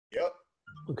Yep.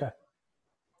 Okay.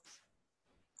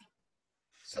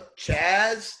 What's up,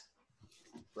 Chaz?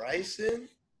 Bryson?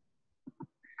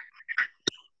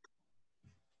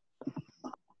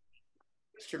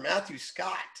 Mr. Matthew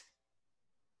Scott.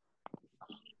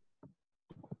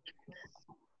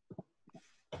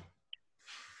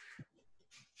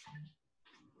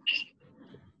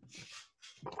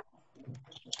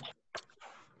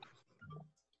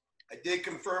 I did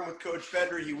confirm with Coach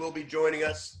Bender he will be joining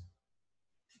us.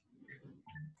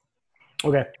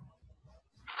 Okay.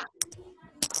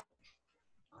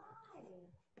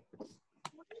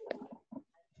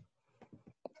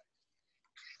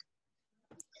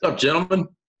 What's up, gentlemen?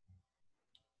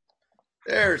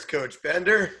 There's Coach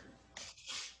Bender.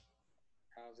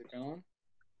 How's it going?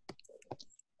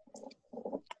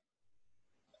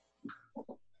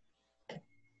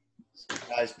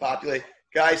 Guys, populate.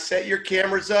 Guys, set your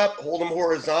cameras up, hold them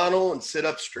horizontal, and sit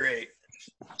up straight.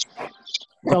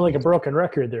 Sound like a broken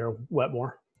record there,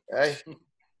 Wetmore. Okay?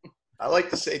 I like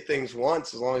to say things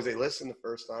once as long as they listen the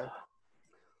first time.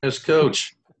 Yes,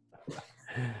 Coach.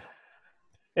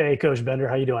 Hey, Coach Bender,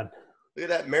 how you doing? Look at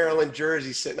that Maryland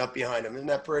jersey sitting up behind him. Isn't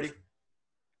that pretty?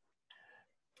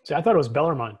 See, I thought it was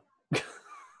Bellarmine. At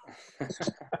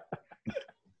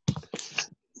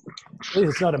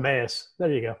least it's not Emmaus.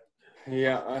 There you go.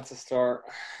 Yeah, that's a start.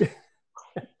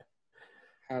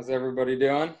 How's everybody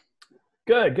doing?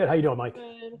 Good, good. How you doing, Mike?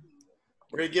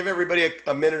 We're going to give everybody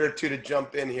a minute or two to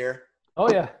jump in here. Oh,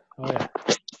 yeah. Oh, yeah.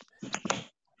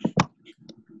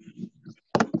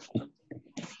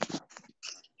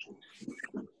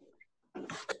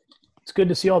 It's good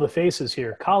to see all the faces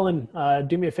here. Colin,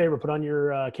 do me a favor. Put on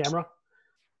your camera.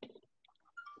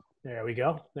 There we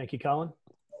go. Thank you, Colin.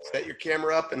 Set your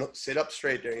camera up and sit up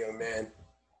straight there, young man.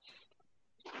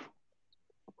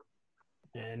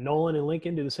 And Nolan and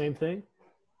Lincoln do the same thing.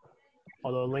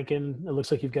 Although Lincoln, it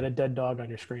looks like you've got a dead dog on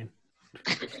your screen.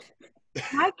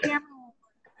 My camera,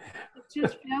 it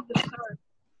just failed to start.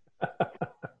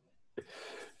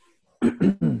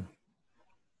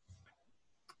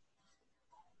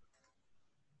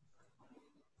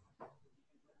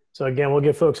 So again, we'll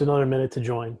give folks another minute to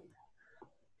join.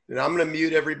 And I'm going to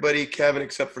mute everybody, Kevin,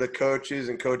 except for the coaches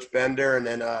and Coach Bender. And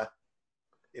then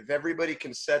if everybody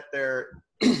can set their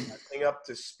thing up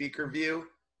to speaker view,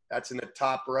 that's in the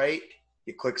top right.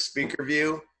 You click speaker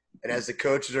view, and as the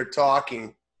coaches are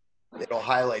talking, it'll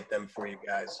highlight them for you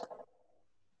guys.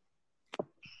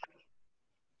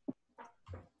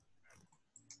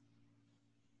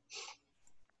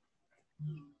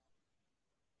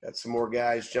 Got some more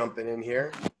guys jumping in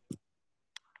here.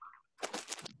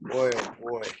 Boy, oh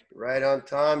boy, right on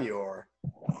time you are.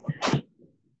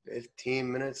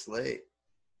 15 minutes late.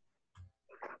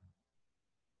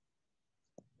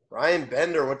 Ryan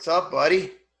Bender, what's up,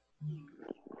 buddy?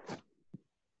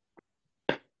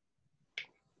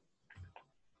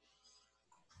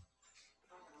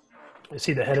 I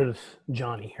see the head of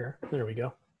Johnny here. There we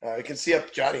go. You can see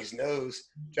up Johnny's nose.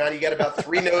 Johnny, you got about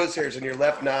 3 nose hairs in your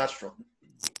left nostril.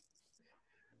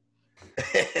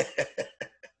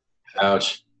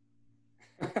 Ouch.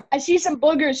 I see some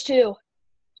boogers too.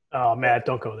 Oh, Matt,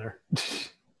 don't go there.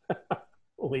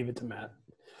 We'll leave it to Matt.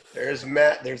 There's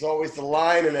Matt. There's always the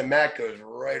line, and then Matt goes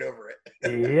right over it.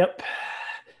 Yep.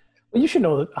 Well, you should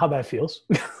know how that feels.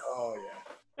 Oh,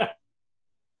 yeah.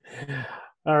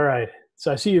 All right.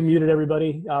 So I see you muted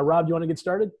everybody. Rob, you want to get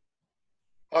started?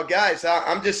 Oh, guys,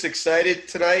 I'm just excited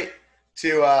tonight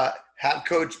to have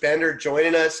Coach Bender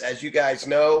joining us. As you guys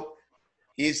know,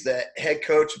 he's the head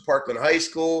coach of Parkland High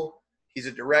School. He's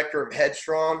a director of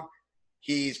Headstrong.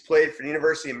 He's played for the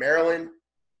University of Maryland,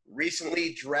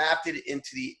 recently drafted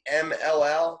into the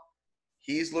MLL.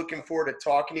 He's looking forward to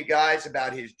talking to you guys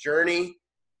about his journey,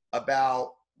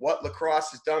 about what lacrosse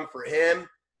has done for him,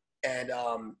 and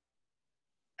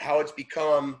how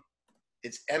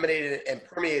it's emanated and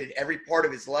permeated every part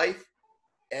of his life.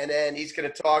 And then he's going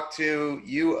to talk to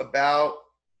you about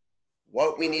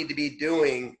what we need to be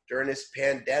doing during this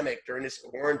pandemic, during this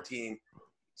quarantine,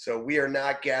 so we are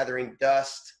not gathering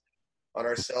dust on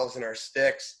ourselves and our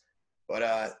sticks.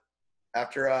 But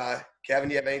after Kevin,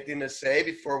 do you have anything to say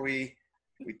before we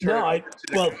turn it over to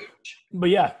the coach? But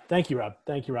yeah, thank you, Rob.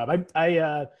 Thank you, Rob.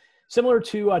 I similar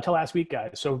to last week,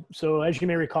 guys. So as you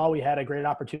may recall, we had a great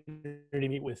opportunity to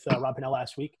meet with Rob Pennell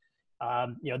last week.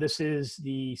 This is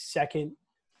the second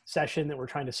session that we're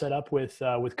trying to set up with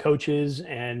coaches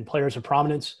and players of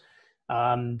prominence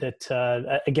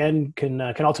that again can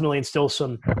ultimately instill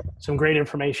some great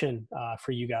information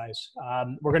for you guys.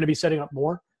 We're going to be setting up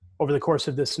more over the course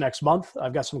of this next month.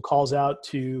 I've got some calls out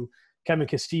to Kevin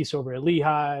Castis over at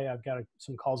Lehigh. I've got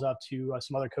some calls out to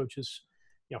some other coaches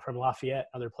from Lafayette,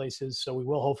 other places. So we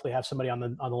will hopefully have somebody on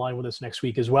the line with us next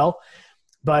week as well.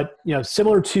 But,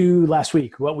 similar to last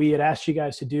week, what we had asked you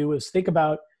guys to do was think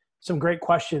about some great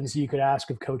questions you could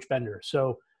ask of Coach Bender.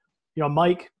 So,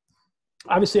 Mike,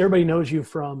 obviously everybody knows you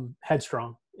from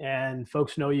Headstrong, and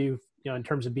folks know you, in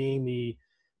terms of being the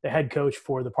head coach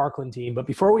for the Parkland team. But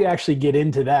before we actually get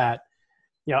into that,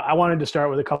 I wanted to start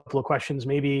with a couple of questions,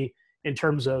 maybe in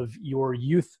terms of your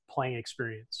youth playing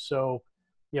experience. So,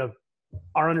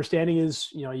 our understanding is,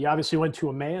 you obviously went to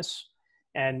Emmaus,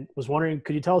 and was wondering,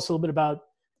 could you tell us a little bit about,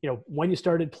 when you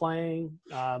started playing,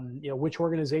 which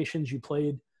organizations you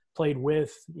played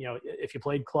with, if you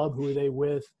played club, who were they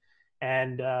with,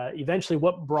 and eventually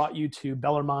what brought you to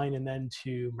Bellarmine and then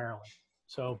to Maryland.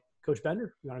 So, Coach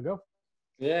Bender, you want to go?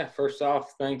 Yeah, first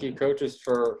off, thank you, coaches,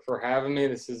 for having me.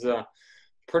 This is a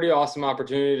pretty awesome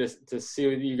opportunity to see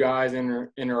you guys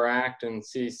interact and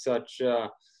see such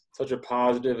a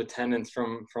positive attendance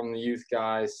from the youth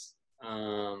guys.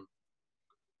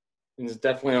 It's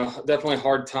definitely a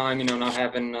hard time, not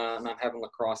having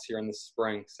lacrosse here in the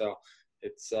spring. So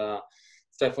it's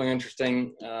definitely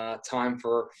interesting time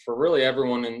for really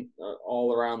everyone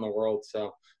all around the world.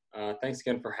 So thanks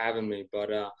again for having me.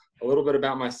 But a little bit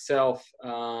about myself.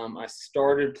 I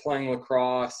started playing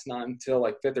lacrosse not until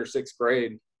like 5th or 6th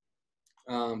grade.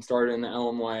 Started in the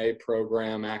LMYA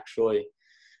program, actually.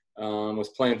 Was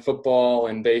playing football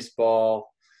and baseball.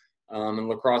 And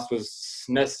lacrosse was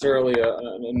necessarily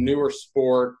a newer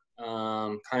sport,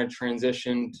 kind of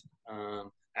transitioned.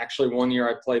 Actually, one year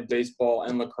I played baseball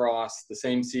and lacrosse the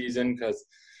same season because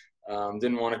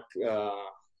didn't want to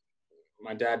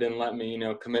my dad didn't let me,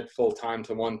 commit full time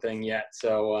to one thing yet.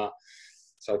 So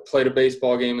I played a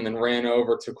baseball game and then ran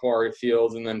over to Quarry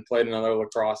Fields and then played another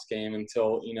lacrosse game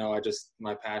until,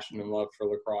 my passion and love for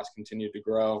lacrosse continued to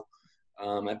grow.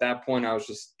 At that point, I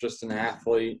was just an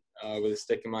athlete with a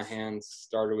stick in my hands.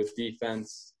 Started with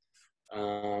defense,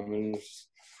 and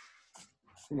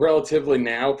relatively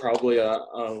now probably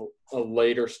a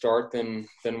later start than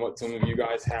what some of you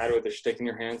guys had with a stick in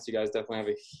your hands. You guys definitely have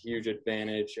a huge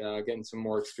advantage getting some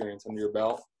more experience under your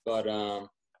belt. But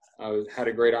I had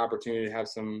a great opportunity to have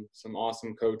some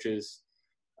awesome coaches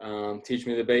teach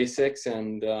me the basics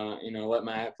and let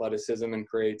my athleticism and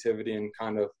creativity and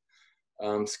kind of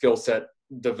skill set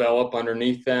develop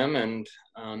underneath them, and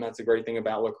that's a great thing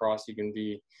about lacrosse. You can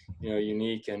be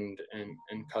unique and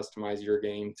customize your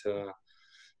game to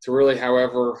really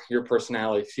however your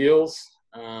personality feels.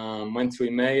 Went to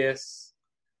Emmaus,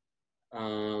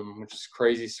 which is a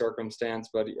crazy circumstance,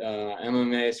 but I'm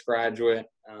an Emmaus graduate.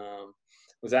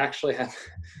 Was actually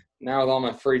now with all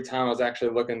my free time, I was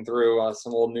actually looking through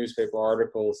some old newspaper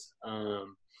articles,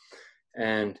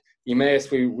 and Emmaus,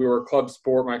 we were a club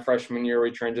sport my freshman year. We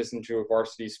transitioned to a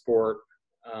varsity sport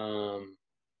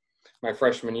my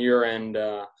freshman year, and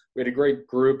we had a great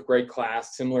group, great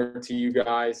class, similar to you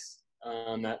guys,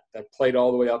 that played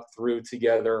all the way up through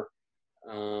together.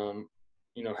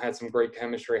 Had some great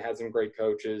chemistry, had some great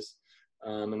coaches,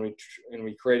 and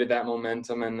we created that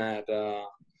momentum and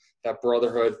that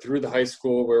brotherhood through the high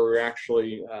school, where we were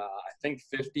actually, I think,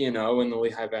 50-0 in the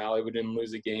Lehigh Valley. We didn't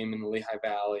lose a game in the Lehigh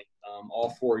Valley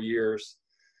all 4 years.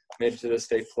 Made it to the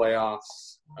state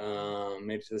playoffs,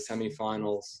 made it to the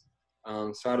semifinals.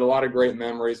 So I had a lot of great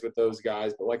memories with those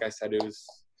guys. But like I said, it was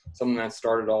something that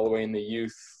started all the way in the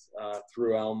youth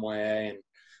through LMYA and,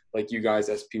 like you guys,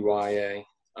 SPYA.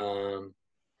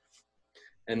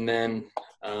 And then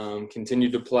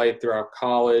continued to play throughout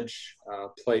college,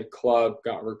 played club,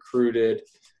 got recruited.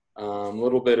 A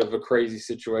little bit of a crazy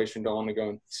situation, don't want to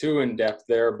go too in depth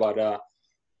there, but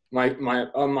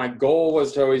my goal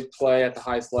was to always play at the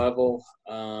highest level,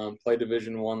 play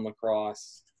Division I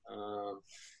lacrosse.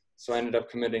 So I ended up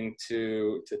committing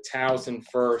to Towson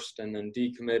first, and then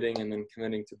decommitting, and then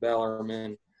committing to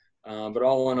Bellarmine. But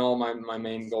all in all, my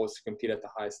main goal is to compete at the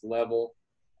highest level,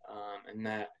 and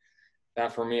that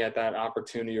for me, at that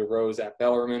opportunity arose at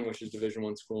Bellarmine, which is Division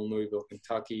I school in Louisville,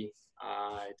 Kentucky.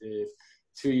 I did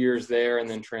 2 years there and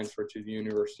then transferred to the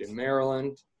University of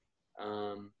Maryland,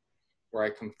 where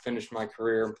I finished my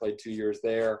career and played 2 years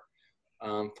there.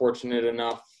 Fortunate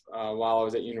enough, while I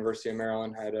was at University of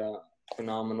Maryland, had a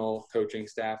phenomenal coaching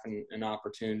staff and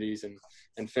opportunities,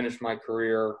 and finished my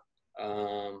career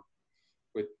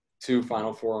with 2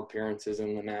 Final Four appearances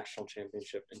in the national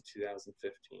championship in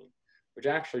 2015. Which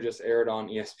actually just aired on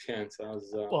ESPN. So I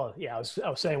was. Well, yeah, I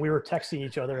was saying we were texting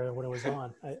each other when it was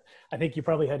on. I think you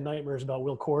probably had nightmares about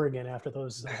Will Corrigan after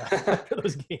those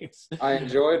games. I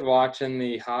enjoyed watching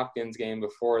the Hopkins game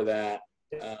before that,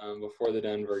 before the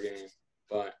Denver game.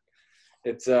 But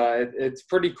it's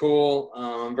pretty cool.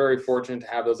 I'm very fortunate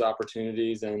to have those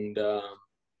opportunities, and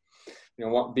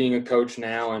being a coach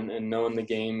now and knowing the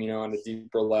game, on a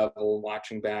deeper level,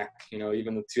 watching back,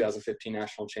 even the 2015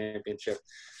 national championship,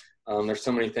 there's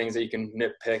so many things that you can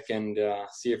nitpick and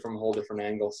see it from a whole different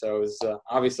angle. So it was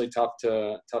obviously tough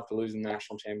to lose the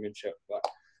national championship, but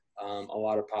a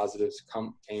lot of positives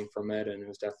came from it, and it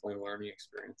was definitely a learning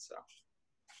experience. So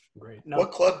great.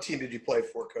 What club team did you play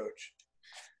for, Coach?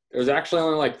 There was actually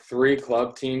only like 3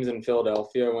 club teams in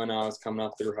Philadelphia when I was coming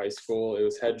up through high school. It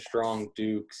was Headstrong,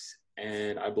 Dukes,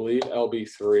 and I believe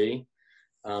LB3.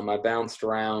 I bounced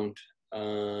around,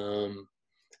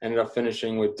 ended up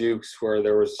finishing with Dukes, where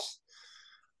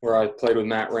I played with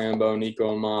Matt Rambo,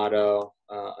 Nico Amato,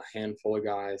 a handful of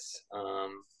guys.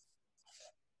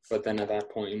 But then at that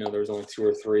point, there was only 2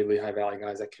 or 3 Lehigh Valley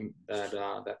guys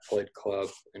that played club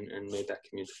and made that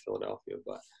commute to Philadelphia.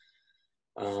 But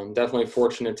definitely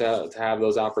fortunate to have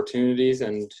those opportunities,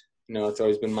 and it's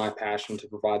always been my passion to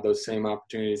provide those same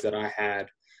opportunities that I had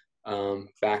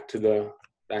back to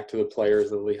the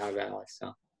players of Lehigh Valley.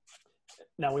 So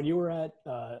now, when you were at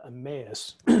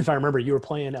Emmaus, if I remember, you were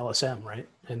playing LSM, right?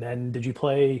 And then did you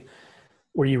play?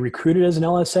 Were you recruited as an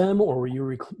LSM, or were you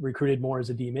recruited more as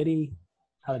a D-midi?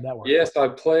 How did that work? Yes, I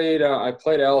played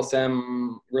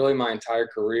LSM really my entire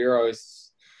career. I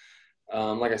was,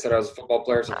 like I said, I was a football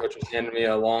player, so coach just handed me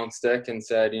a long stick and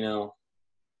said,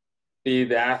 be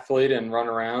the athlete and run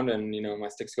around. And, my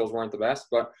stick skills weren't the best,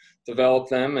 but develop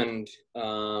them and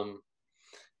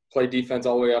play defense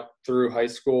all the way up through high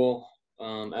school.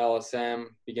 LSM,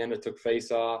 began to took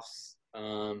face-offs,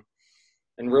 and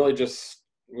really just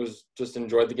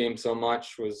enjoyed the game so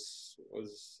much, was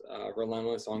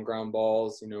relentless on ground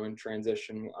balls. In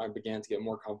transition, I began to get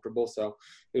more comfortable. So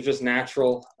it was just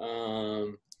natural.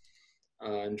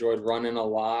 Enjoyed running a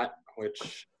lot,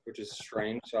 which is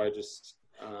strange. So I just,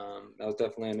 that was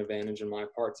definitely an advantage in my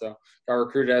part. So got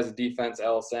recruited as a defense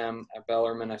LSM at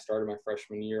Bellarmine. I started my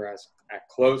freshman year at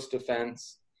close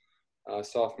defense,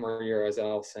 sophomore year as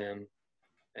LSM.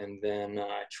 And then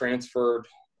I transferred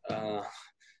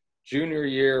junior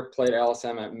year, played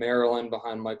LSM at Maryland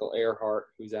behind Michael Earhart,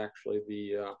 who's actually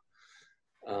the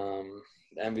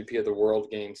MVP of the World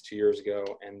Games 2 years ago.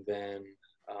 And then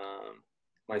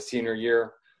my senior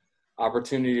year,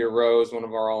 opportunity arose. One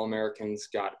of our All-Americans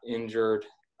got injured.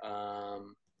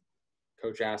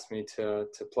 Coach asked me to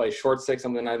play short stick,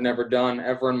 something I've never done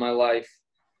ever in my life.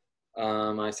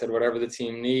 I said, whatever the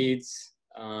team needs,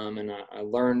 and I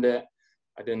learned it.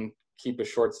 I didn't keep a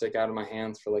short stick out of my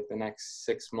hands for like the next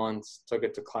 6 months, took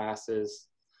it to classes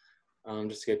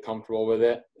just to get comfortable with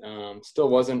it. Still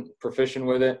wasn't proficient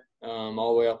with it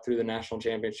all the way up through the national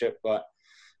championship, but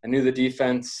I knew the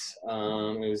defense.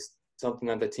 It was something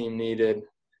that the team needed,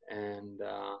 and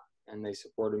they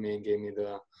supported me and gave me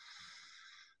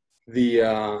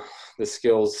the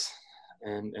skills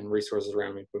and resources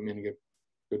around me, put me in a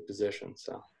good position.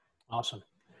 So awesome.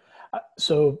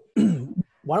 So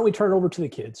why don't we turn it over to the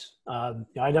kids? I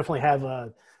definitely have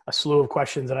a slew of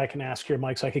questions that I can ask here,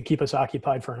 Mike, so I could keep us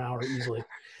occupied for an hour easily.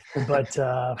 But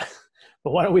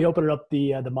why don't we open it up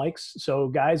the mics? So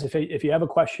guys, if you have a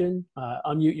question,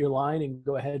 unmute your line and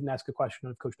go ahead and ask a question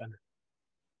of Coach Bender.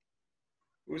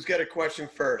 Who's got a question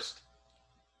first?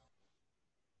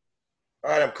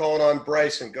 All right, I'm calling on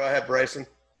Bryson. Go ahead, Bryson.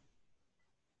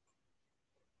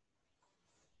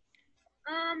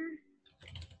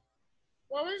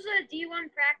 What was the D1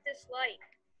 practice like?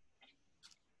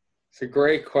 It's a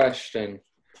great question.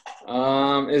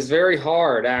 It's very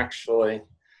hard, actually.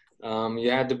 You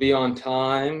had to be on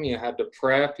time. You had to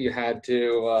prep. You had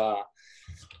to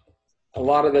a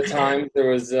lot of the time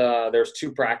there's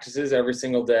 2 practices every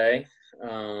single day.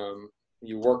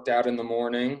 You worked out in the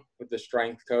morning with the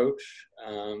strength coach.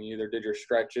 You either did your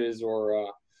stretches or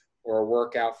a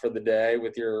workout for the day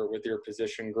with your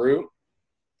position group.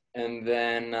 And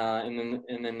then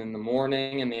in the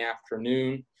morning and the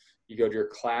afternoon, you go to your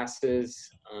classes.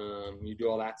 You do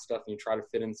all that stuff, and you try to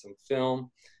fit in some film.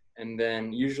 And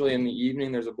then usually in the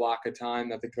evening, there's a block of time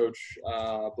that the coach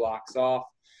blocks off.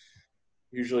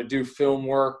 Usually do film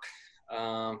work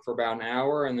for about an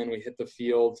hour, and then we hit the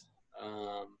field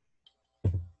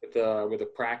with a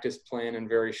practice plan and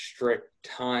very strict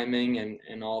timing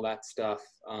and all that stuff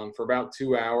for about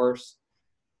 2 hours.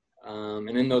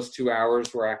 And in those 2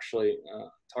 hours, we're actually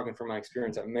talking from my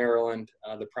experience at Maryland.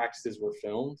 The practices were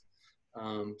filmed,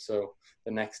 so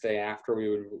the next day after we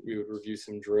would review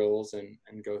some drills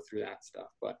and go through that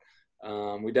stuff. But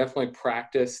we definitely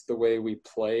practiced the way we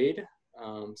played,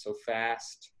 so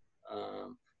fast,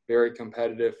 very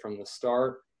competitive from the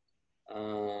start.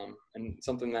 And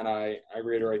something that I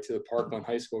reiterate to the Parkland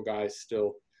High School guys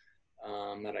still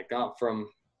that I got from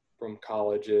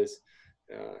college is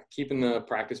keeping the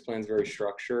practice plans very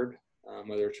structured,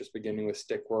 whether it's just beginning with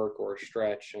stick work or a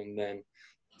stretch and then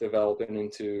developing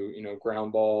into,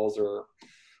 ground balls or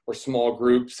small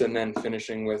groups and then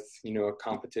finishing with, a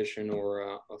competition or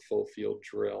a full field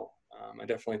drill. I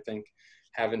definitely think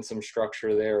having some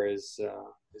structure there is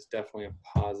definitely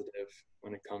a positive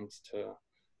when it comes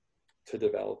to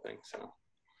developing. So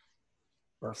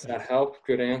Perfect. Does that help?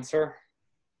 Good answer.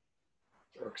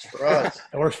 Works for us.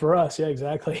 It works for us. Yeah,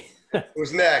 exactly.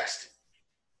 Who's next?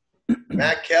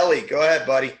 Matt Kelly. Go ahead,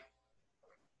 buddy.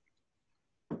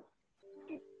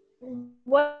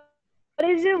 What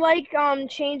is it like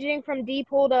changing from deep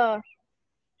hole to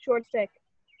short stick?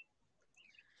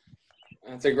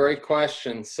 That's a great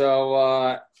question.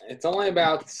 So it's only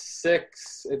about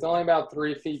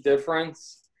 3 feet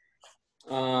difference.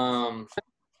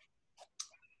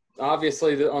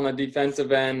 Obviously, on the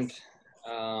defensive end,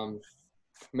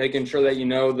 making sure that you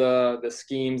know the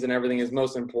schemes and everything is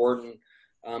most important.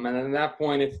 And at that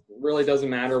point, it really doesn't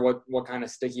matter what kind of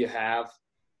stick you have.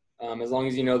 As long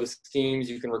as you know the schemes,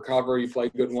 you can recover. You play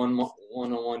good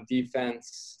one-on-one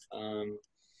defense.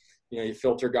 You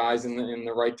filter guys in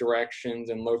the right directions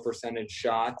and low percentage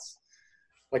shots.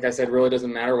 Like I said, really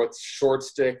doesn't matter what short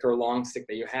stick or long stick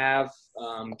that you have.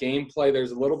 Gameplay,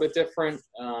 there's a little bit different.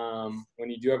 When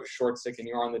you do have a short stick and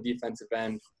you're on the defensive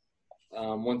end,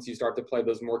 once you start to play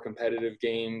those more competitive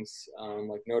games,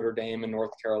 like Notre Dame and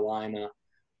North Carolina,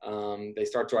 they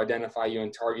start to identify you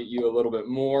and target you a little bit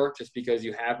more just because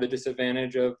you have the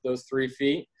disadvantage of those 3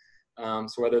 feet.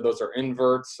 So whether those are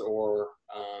inverts or,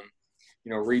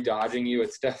 re-dodging you,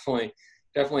 it's definitely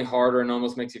harder and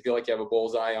almost makes you feel like you have a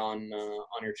bullseye on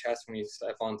your chest when you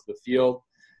step onto the field.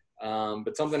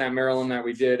 But something at Maryland that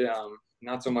we did,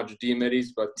 not so much D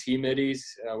middies, but T middies,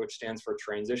 which stands for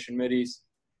transition middies,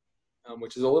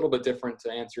 which is a little bit different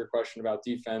to answer your question about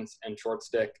defense and short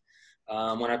stick.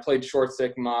 When I played short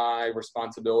stick, my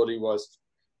responsibility was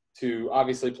to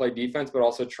obviously play defense, but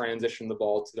also transition the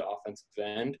ball to the offensive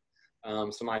end.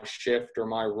 So my shift or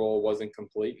my role wasn't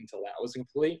complete until that was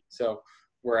complete. So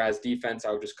whereas defense,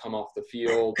 I would just come off the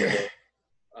field or,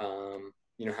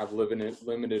 have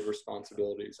limited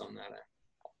responsibilities on that end.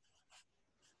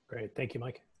 Great. Thank you,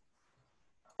 Mike.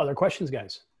 Other questions,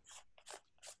 guys?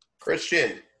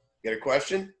 Christian, you got a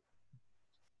question?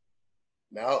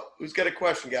 No? Who's got a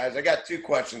question, guys? I got 2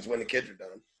 questions when the kids are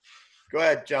done. Go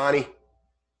ahead, Johnny.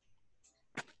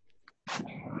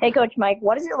 Hey, Coach Mike,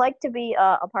 what is it like to be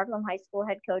a Parkland High School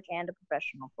head coach and a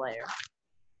professional player?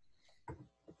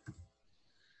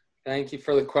 Thank you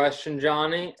for the question,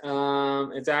 Johnny.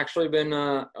 It's actually been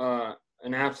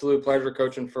an absolute pleasure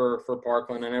coaching for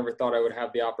Parkland. I never thought I would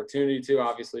have the opportunity to.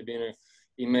 Obviously, being a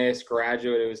Emmaus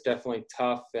graduate, it was definitely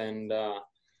tough and,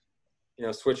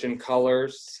 switching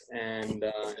colors and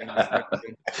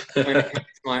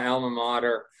my alma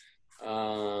mater.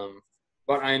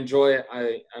 But I enjoy it.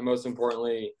 I most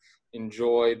importantly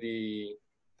enjoy the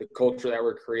culture that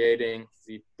we're creating,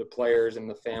 the players and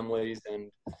the families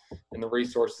and the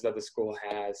resources that the school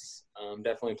has.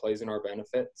 Definitely plays in our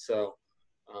benefit. So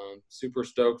super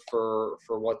stoked for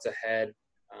what's ahead.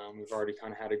 We've already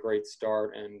kind of had a great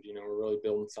start and, we're really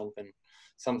building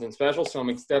something special. So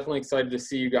I'm definitely excited to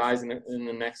see you guys in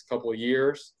the next couple of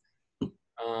years.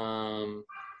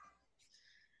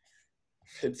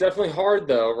 It's definitely hard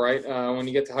though, right? When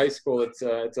you get to high school,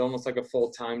 it's almost like a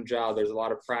full-time job. There's a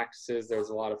lot of practices. There's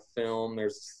a lot of film.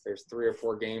 There's 3 or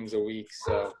 4 games a week.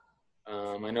 So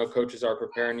I know coaches are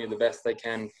preparing you the best they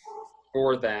can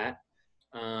for that.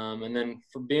 And then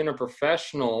for being a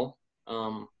professional,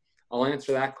 I'll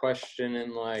answer that question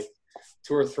in like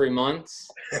 2 or 3 months.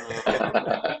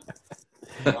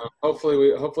 Hopefully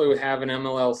we have an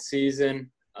MLL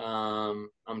season.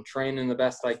 I'm training the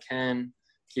best I can,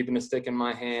 keeping a stick in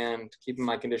my hand, keeping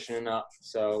my conditioning up.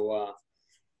 So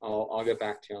I'll get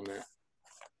back to you on that.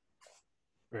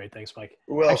 Great. Thanks, Mike.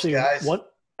 Who else, guys?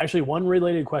 One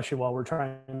related question while we're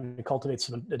trying to cultivate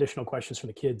some additional questions from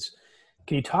the kids.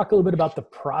 Can you talk a little bit about the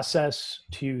process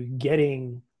to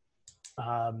getting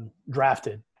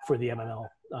drafted for the MLL?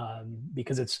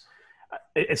 Because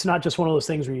it's not just one of those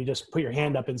things where you just put your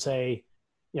hand up and say,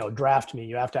 draft me.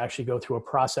 You have to actually go through a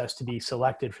process to be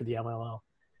selected for the MLL.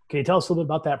 Can you tell us a little bit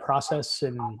about that process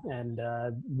and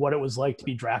what it was like to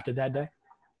be drafted that day?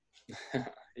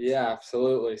 Yeah,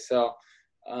 absolutely. So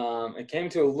it came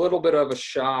to a little bit of a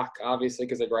shock, obviously,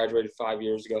 because I graduated 5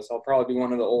 years ago. So I'll probably be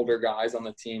one of the older guys on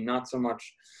the team, not so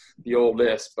much the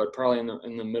oldest, but probably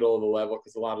in the middle of the level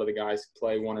because a lot of the guys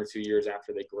play 1 or 2 years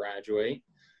after they graduate.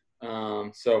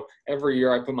 So every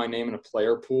year I put my name in a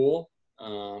player pool,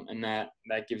 and that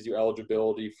gives you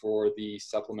eligibility for the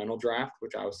supplemental draft,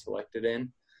 which I was selected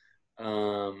in.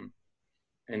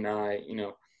 And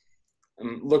I'm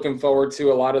looking forward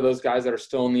to a lot of those guys that are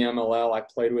still in the MLL I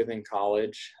played with in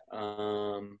college.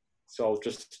 So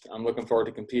I'm looking forward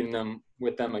to competing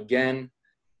with them again.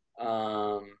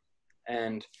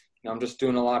 And I'm just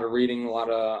doing a lot of reading, a lot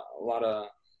of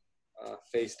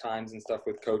FaceTimes and stuff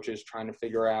with coaches, trying to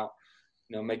figure out,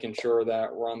 making sure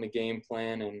that we're on the game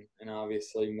plan, and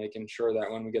obviously making sure that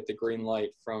when we get the green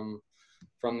light from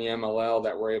the MLL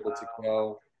that we're able to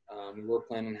go. We're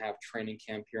planning to have training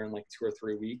camp here in like 2 or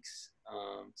 3 weeks.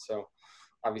 So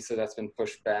obviously that's been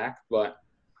pushed back, but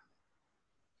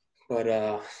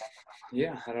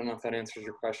yeah, I don't know if that answers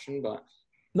your question, but.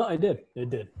 No, it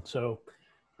did. So,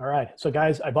 all right. So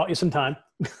guys, I bought you some time.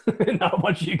 Not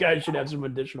much. You guys should have some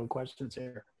additional questions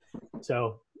here.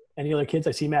 So any other kids?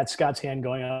 I see Matt Scott's hand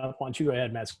going up. Why don't you go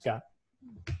ahead, Matt Scott?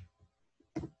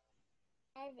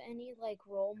 Have any like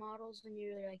role models when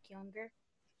you were like younger?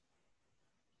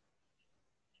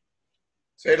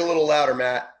 Say it a little louder,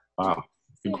 Matt. Wow, Do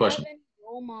good you question. have any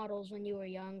role models when you were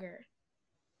younger?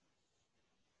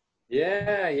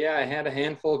 Yeah, I had a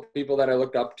handful of people that I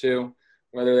looked up to,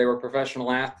 whether they were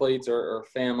professional athletes or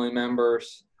family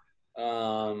members.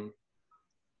 Definitely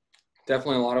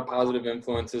a lot of positive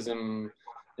influences in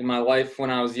my life when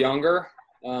I was younger,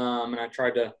 and I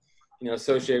tried to,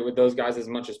 associate with those guys as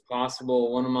much as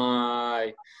possible. One of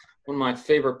my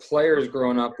favorite players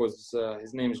growing up was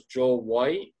his name's Joel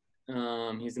White.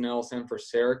 He's an LSM for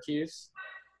Syracuse,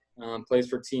 plays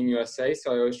for Team USA.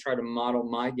 So I always try to model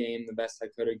my game the best I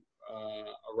could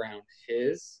around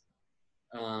his.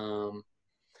 So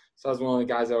I was one of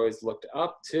the guys I always looked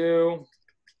up to.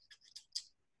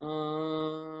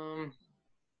 And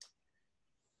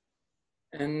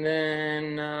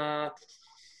then I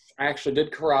actually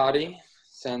did karate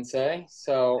sensei.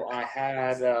 So I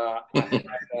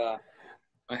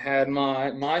had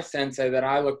my sensei that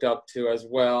I looked up to as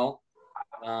well.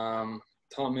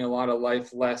 Taught me a lot of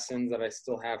life lessons that I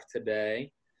still have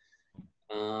today.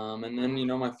 And then,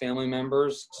 my family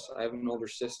members, I have an older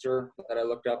sister that I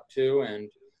looked up to and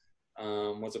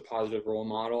was a positive role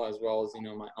model, as well as,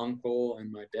 my uncle and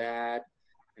my dad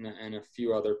and a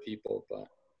few other people. But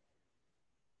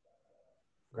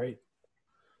Great.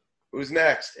 Who's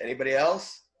next? Anybody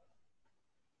else?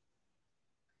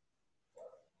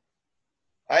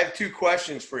 I have 2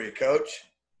 questions for you, Coach.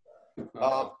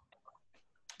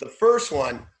 The first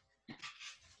one,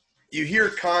 you hear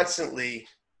constantly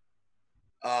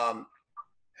how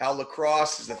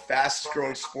lacrosse is the fastest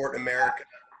growing sport in America.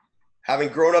 Having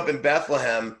grown up in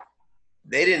Bethlehem,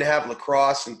 they didn't have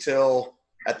lacrosse until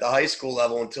at the high school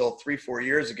level until 3-4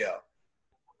 years ago.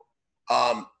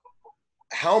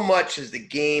 How much has the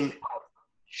game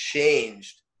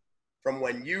changed from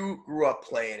when you grew up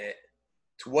playing it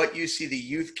to what you see the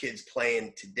youth kids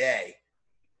playing today?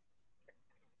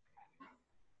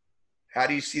 How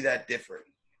do you see that different?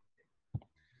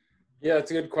 yeah,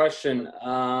 it's a good question.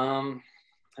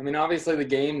 Obviously the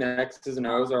game, the X's and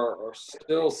O's are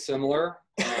still similar.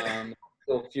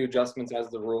 Still a few adjustments as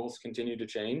the rules continue to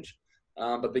change.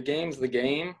 But the game's the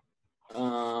game.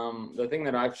 The thing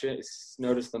that I've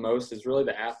noticed the most is really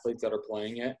the athletes that are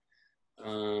playing it.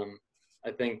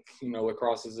 I think,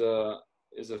 lacrosse is a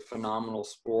phenomenal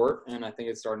sport, and I think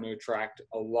it's starting to attract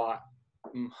a lot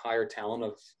higher talent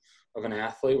of an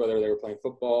athlete, whether they were playing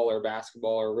football or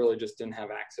basketball or really just didn't have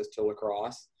access to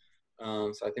lacrosse.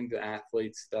 So I think the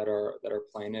athletes that are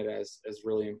playing it has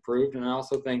really improved. And I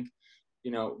also think,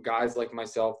 guys like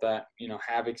myself that,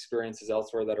 have experiences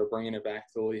elsewhere that are bringing it back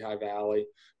to the Lehigh Valley,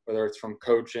 whether it's from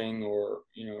coaching or,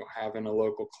 having a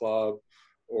local club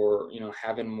or,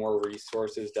 having more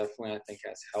resources, definitely I think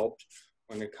has helped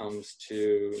when it comes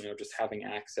to, just having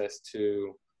access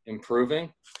to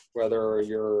improving, whether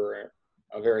you're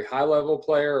a very high level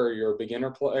player or you're a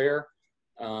beginner player.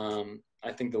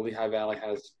 I think the Lehigh Valley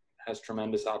has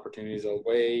tremendous opportunities,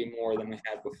 way more than we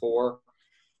had before.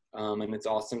 And it's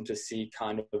awesome to see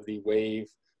kind of the wave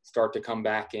start to come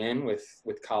back in with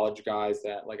college guys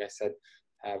that, like I said,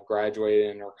 have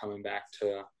graduated and are coming back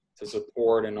to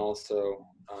support and also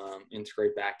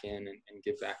integrate back in and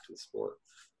give back to the sport.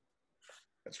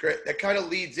 That's great. That kind of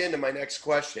leads into my next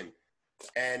question.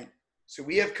 And so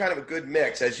we have kind of a good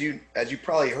mix. As you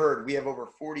probably heard, we have over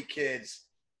 40 kids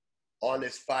on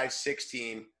this 5-6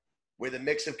 team with a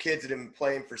mix of kids that have been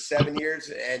playing for 7 years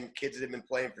and kids that have been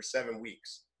playing for 7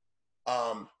 weeks.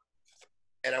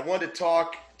 And I wanted to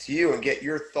talk to you and get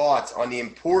your thoughts on the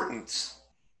importance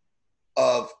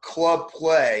of club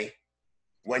play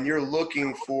when you're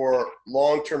looking for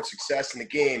long-term success in the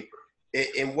game.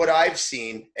 In what I've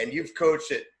seen, and you've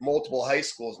coached at multiple high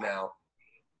schools now,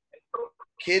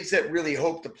 kids that really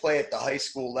hope to play at the high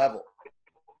school level,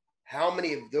 how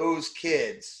many of those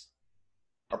kids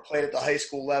are playing at the high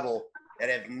school level that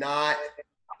have not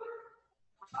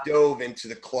dove into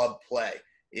the club play?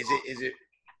 Is it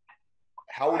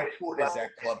how important is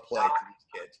that club play to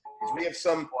these kids?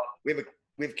 Because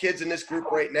we have kids in this group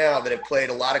right now that have played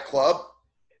a lot of club,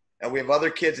 and we have other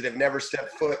kids that have never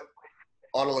stepped foot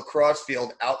on a lacrosse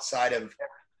field outside of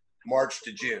March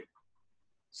to June.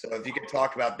 So if you could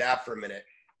talk about that for a minute,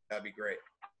 that'd be great.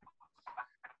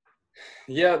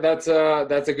 Yeah, that's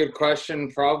a good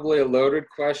question. Probably a loaded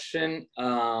question,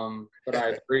 but I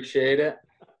appreciate it.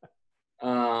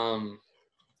 The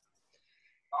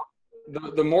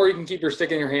more you can keep your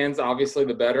stick in your hands, obviously,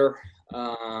 the better.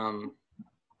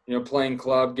 Playing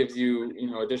club gives you,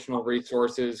 additional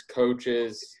resources,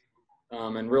 coaches,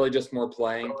 and really just more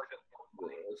playing.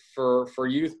 For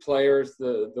youth players,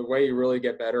 the way you really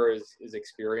get better is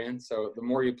experience. So the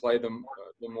more you play, the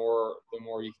more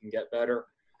you can get better.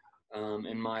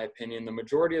 In my opinion, the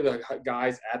majority of the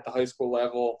guys at the high school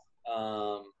level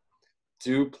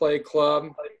do play club.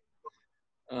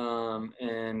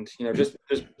 And just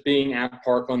being at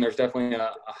Parkland, there's definitely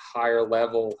a higher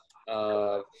level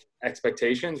of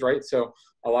expectations, right? So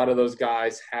a lot of those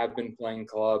guys have been playing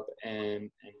club, and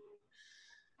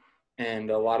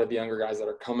a lot of the younger guys that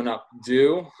are coming up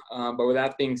do. But with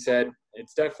that being said,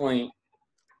 it's definitely,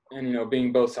 and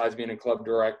being both sides, being a club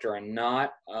director and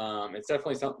not, it's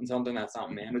definitely something that's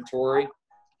not mandatory.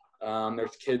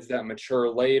 There's kids that mature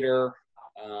later.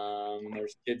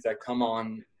 There's kids that come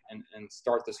on and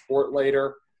start the sport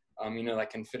later, that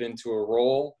can fit into a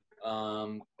role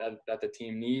that the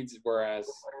team needs, whereas,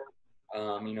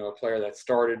 a player that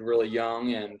started really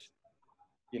young and,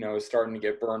 is starting to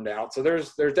get burned out. So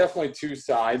there's definitely two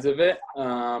sides of it.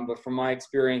 But from my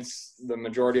experience, the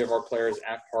majority of our players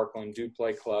at Parkland do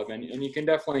play club, and you can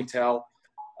definitely tell,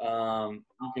 the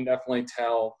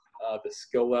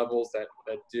skill levels that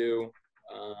do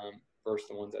versus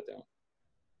the ones that don't.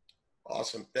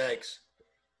 Awesome. Thanks.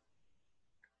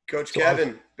 Coach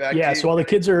Kevin, back to you. Yeah, so while the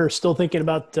kids are still thinking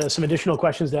about some additional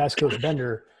questions to ask Coach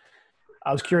Bender,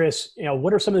 I was curious,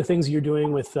 what are some of the things you're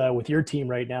doing with your team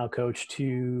right now, Coach,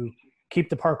 to keep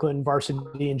the Parkland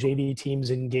varsity and JV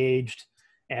teams engaged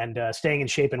and staying in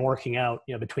shape and working out,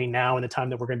 between now and the time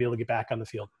that we're going to be able to get back on the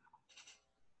field?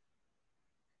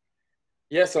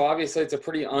 Yeah, so obviously it's a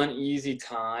pretty uneasy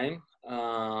time.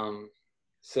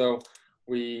 So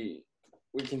we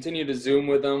continue to Zoom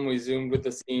with them. We Zoomed with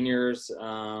the seniors.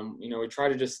 We try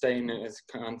to just stay in as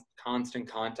constant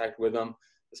contact with them,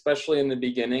 especially in the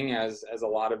beginning as a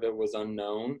lot of it was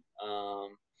unknown.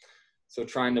 So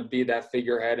trying to be that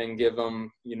figurehead and give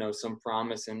them, some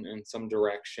promise and some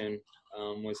direction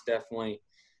was definitely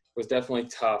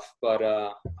tough.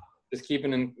 But just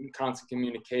keeping in constant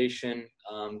communication.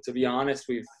 To be honest,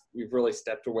 we've really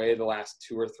stepped away the last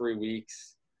 2 or 3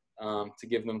 weeks to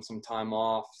give them some time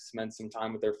off, spend some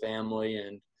time with their family,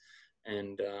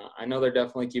 and I know they're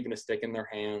definitely keeping a stick in their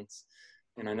hands,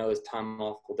 and I know this time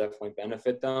off will definitely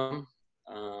benefit them.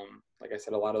 Like I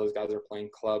said, a lot of those guys are playing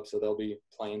club, so they'll be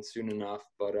playing soon enough.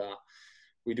 But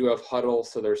we do have huddle,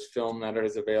 so there's film that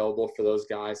is available for those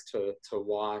guys to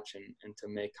watch and to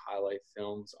make highlight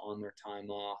films on their time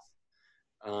off.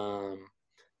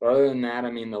 But other than that,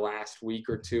 the last week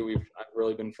or two, I've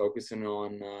really been focusing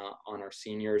on our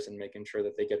seniors and making sure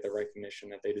that they get the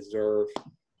recognition that they deserve.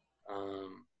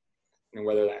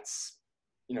 Whether that's,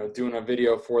 doing a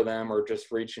video for them or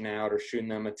just reaching out or shooting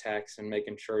them a text and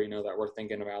making sure, that we're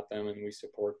thinking about them and we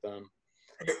support them.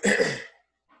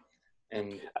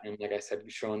 And like I said,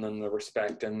 showing them the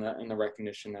respect and the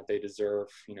recognition that they deserve.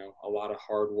 A lot of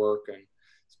hard work and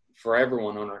for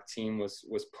everyone on our team was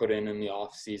put in the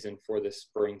off season for this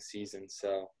spring season.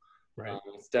 So right.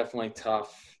 It's definitely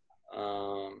tough.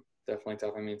 Definitely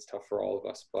tough. It's tough for all of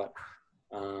us, but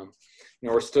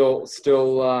we're still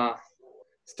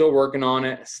working on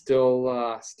it. Still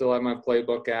have my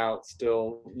playbook out.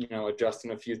 Still,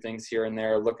 adjusting a few things here and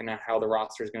there. Looking at how the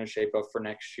roster is going to shape up for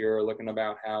next year. Looking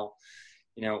about how,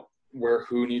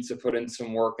 who needs to put in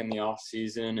some work in the off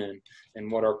season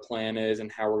and what our plan is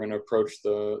and how we're going to approach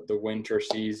the winter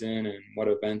season and what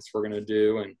events we're going to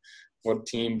do and what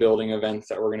team building events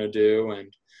that we're going to do.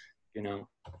 And,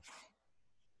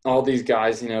 all these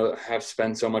guys, have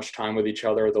spent so much time with each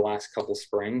other the last couple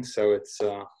springs. So it's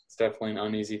definitely an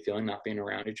uneasy feeling not being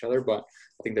around each other, but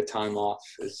I think the time off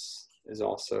is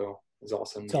also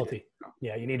needed. Healthy.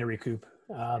 Yeah. You need to recoup.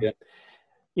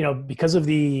 Yeah. Because of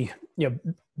the,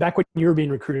 back when you were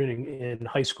being recruited in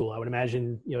high school, I would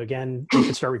imagine, again, they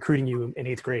could start recruiting you in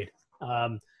 8th grade.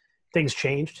 things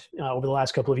changed over the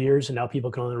last couple of years, and now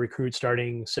people can only recruit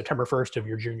starting September 1st of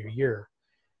your junior year.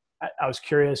 I was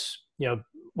curious,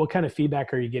 what kind of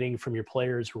feedback are you getting from your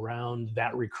players around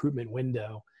that recruitment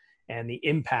window and the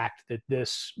impact that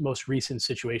this most recent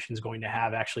situation is going to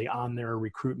have actually on their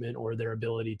recruitment or their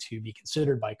ability to be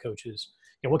considered by coaches?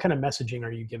 What kind of messaging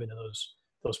are you giving to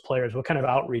those players? What kind of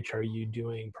outreach are you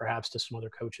doing perhaps to some other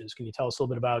coaches? Can you tell us a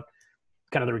little bit about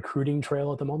kind of the recruiting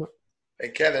trail at the moment? Hey,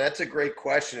 Kevin, that's a great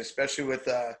question, especially with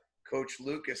Coach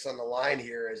Lucas on the line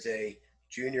here as a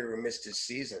junior who missed his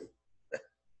season.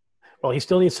 Well, he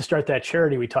still needs to start that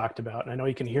charity we talked about, and I know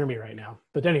he can hear me right now.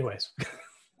 But anyways.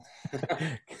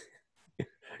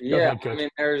 Yeah, I mean,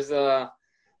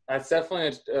 that's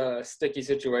definitely a sticky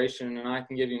situation, and I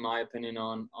can give you my opinion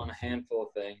on a handful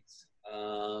of things.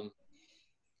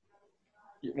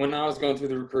 When I was going through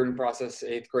the recruiting process,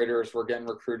 8th graders were getting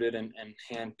recruited and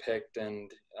handpicked,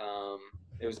 and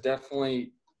it was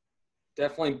definitely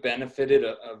benefited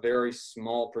a very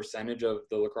small percentage of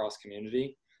the lacrosse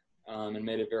community, and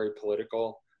made it very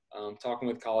political. Talking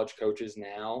with college coaches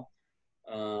now,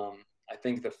 I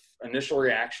think the initial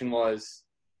reaction was,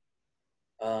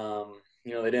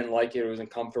 they didn't like it. It was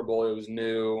uncomfortable. It was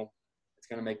new. It's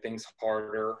going to make things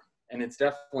harder, and it's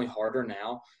definitely harder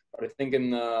now. But I think in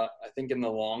the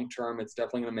long term, it's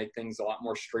definitely going to make things a lot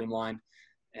more streamlined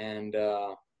and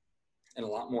a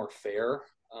lot more fair.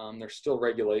 There's still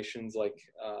regulations like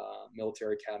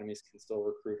military academies can still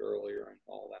recruit earlier and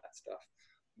all that stuff.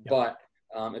 Yeah. But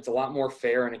it's a lot more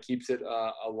fair, and it keeps it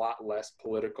a lot less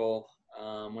political.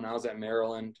 When I was at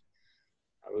Maryland,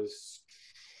 I was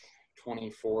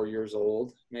 24 years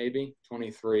old, maybe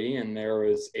 23, and there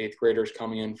was 8th graders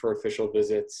coming in for official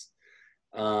visits.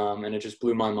 And it just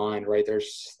blew my mind, right?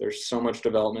 There's so much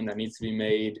development that needs to be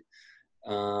made.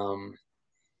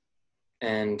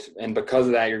 And because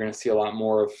of that, you're going to see a lot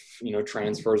more of,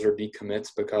 transfers or decommits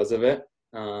because of it.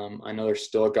 I know there's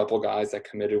still a couple guys that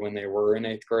committed when they were in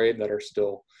 8th grade that are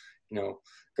still,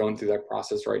 going through that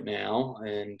process right now.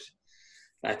 And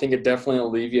I think it definitely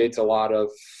alleviates a lot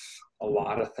of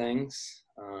things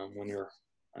when you're,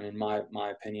 my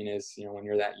opinion is, when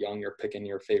you're that young, you're picking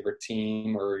your favorite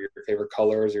team or your favorite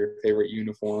colors or your favorite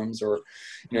uniforms, or,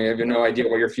 you have no idea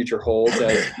what your future holds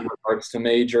as in regards to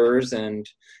majors and,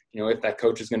 if that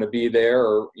coach is going to be there,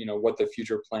 or, what the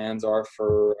future plans are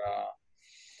for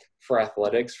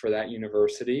athletics for that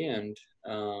university. And,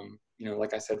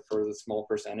 like I said, for the small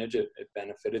percentage, it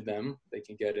benefited them. They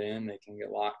can get in, they can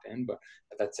get locked in. But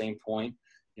at that same point,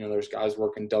 there's guys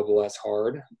working double as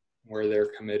hard where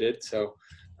they're committed. So,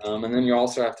 and then you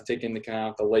also have to take into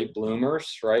account the late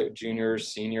bloomers, right?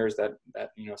 Juniors, seniors that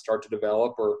start to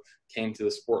develop or came to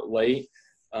the sport late,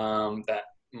 that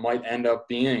might end up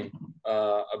being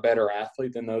a better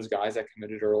athlete than those guys that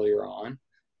committed earlier on,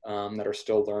 that are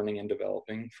still learning and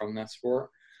developing from that sport.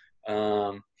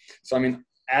 So,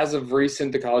 as of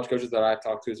recent, the college coaches that I've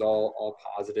talked to is all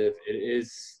positive. It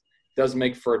does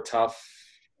make for a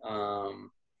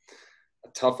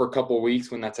tougher couple of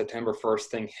weeks when that September 1st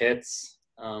thing hits,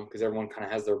 because everyone kind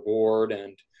of has their board,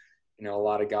 and a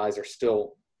lot of guys you're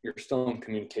still in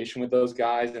communication with those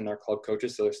guys and their club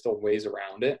coaches, so there's still ways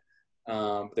around it.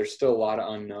 But there's still a lot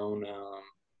of unknown.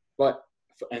 But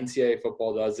NCAA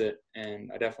football does it,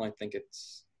 and I definitely think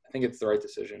it's the right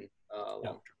decision long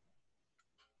term.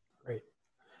 Great.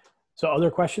 So,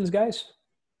 other questions, guys?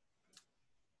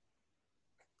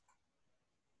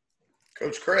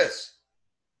 Coach Chris.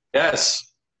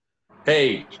 Yes.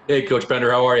 Hey, Coach Bender,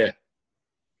 how are you?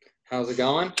 How's it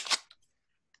going?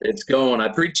 It's going. I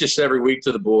preach this every week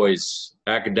to the boys,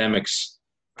 academics.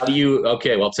 I'll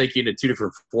take you into two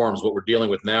different forms, what we're dealing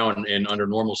with now and under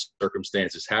normal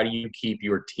circumstances. How do you keep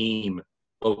your team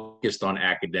focused on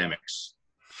academics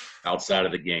outside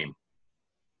of the game?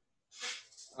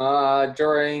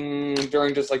 During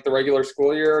just like the regular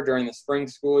school year, during the spring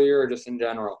school year, or just in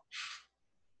general?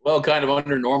 Well, kind of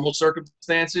under normal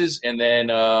circumstances, and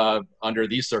then under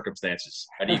these circumstances.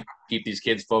 How do you keep these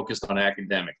kids focused on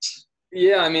academics?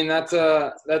 Yeah,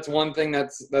 that's one thing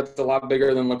that's a lot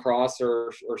bigger than lacrosse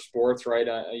or sports, right?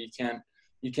 You can't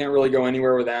really go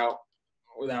anywhere without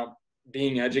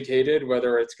being educated,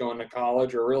 whether it's going to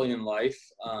college or really in life.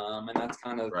 And that's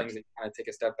kind of the things that you kind of take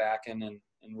a step back and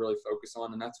really focus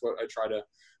on. And that's what I try to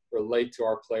relate to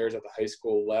our players at the high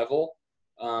school level.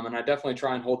 And I definitely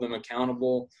try and hold them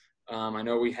accountable. I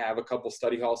know we have a couple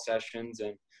study hall sessions,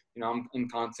 and I'm in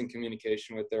constant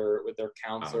communication with their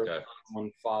counselor. Okay.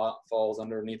 When falls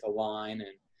underneath a line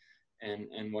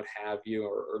and what have you,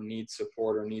 or needs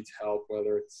support or needs help,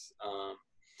 whether it's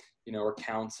or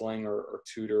counseling or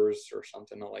tutors or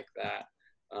something like that.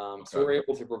 So we're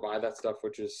able to provide that stuff,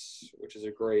 which is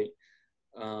a great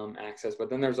access. But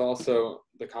then there's also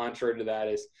the contrary to that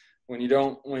is when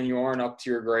you aren't up to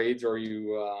your grades, or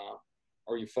you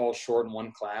fall short in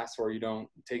one class, or you don't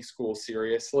take school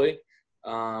seriously,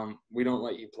 we don't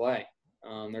let you play.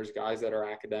 There's guys that are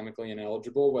academically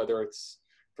ineligible, whether it's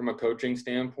from a coaching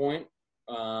standpoint,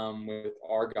 with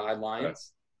our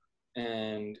guidelines.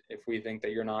 And if we think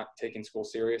that you're not taking school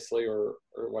seriously or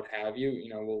what have you,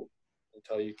 we'll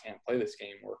tell you can't play this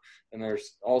game. And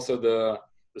there's also the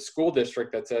school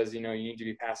district that says, you need to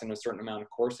be passing a certain amount of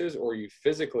courses, or you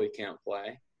physically can't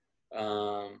play,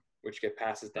 which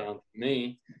passes down to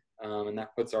me. And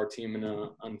that puts our team in an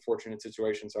unfortunate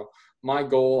situation. So my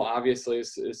goal, obviously,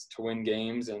 is to win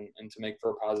games and to make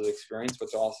for a positive experience, but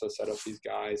to also set up these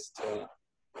guys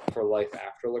for life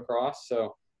after lacrosse.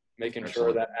 So making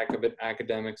sure that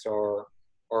academics are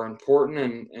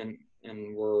important, and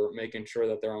we're making sure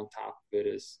that they're on top of it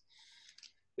is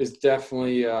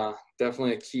definitely a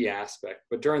key aspect.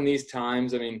 But during these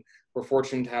times, I mean, we're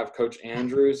fortunate to have Coach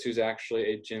Andrews, who's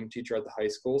actually a gym teacher at the high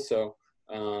school. So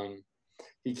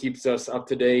he keeps us up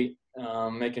to date,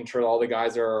 making sure all the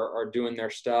guys are doing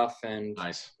their stuff, and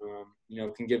nice.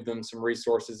 Can give them some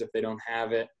resources if they don't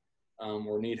have it,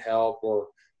 or need help, or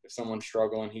if someone's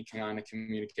struggling, he kind of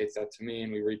communicates that to me,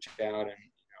 and we reach out and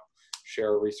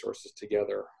share resources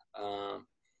together.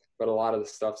 But a lot of the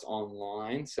stuff's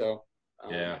online, so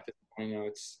at this point,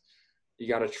 it's you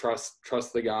got to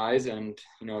trust the guys, and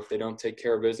if they don't take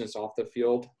care of business off the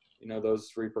field,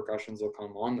 those repercussions will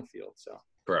come on the field. So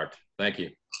correct. Thank you.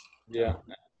 Yeah.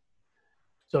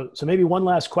 So maybe one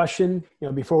last question,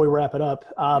 before we wrap it up.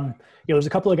 There's a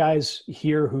couple of guys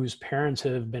here whose parents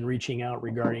have been reaching out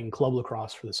regarding club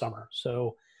lacrosse for the summer.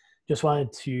 So just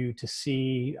wanted to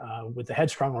see with the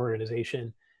Headstrong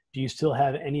organization, do you still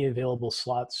have any available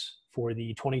slots for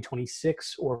the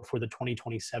 2026 or for the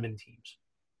 2027 teams?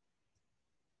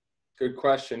 Good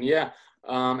question. Yeah.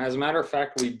 As a matter of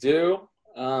fact, we do.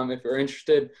 If you're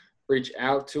interested, reach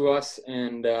out to us,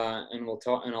 and we'll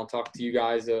talk, and I'll talk to you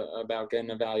guys about getting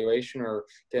an evaluation or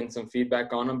getting some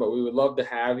feedback on them. But we would love to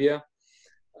have you.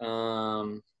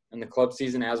 And the club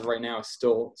season, as of right now, is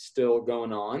still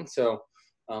going on. So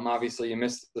obviously you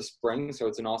missed the spring, so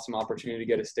it's an awesome opportunity to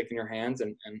get a stick in your hands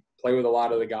and play with a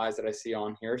lot of the guys that I see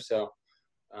on here. So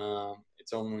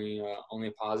it's only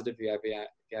a positive. If you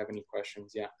have any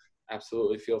questions, yeah,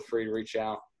 absolutely feel free to reach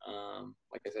out.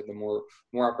 Like I said, the more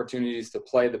opportunities to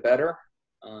play, the better.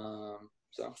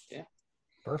 So yeah.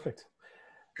 Perfect.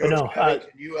 Coach, can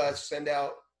you send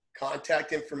out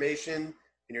contact information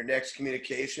in your next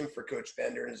communication for Coach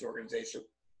Bender and his organization?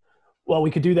 Well,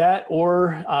 we could do that,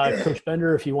 or Coach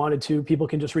Bender, if you wanted to, people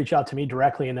can just reach out to me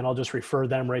directly, and then I'll just refer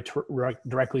them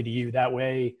directly to you. That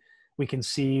way we can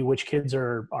see which kids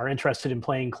are interested in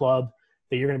playing club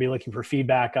that you're going to be looking for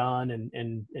feedback on,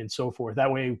 and so forth.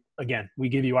 That way, again, we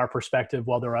give you our perspective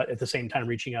while they're at the same time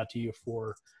reaching out to you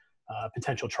for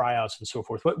potential tryouts and so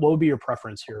forth. What would be your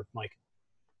preference here, Mike?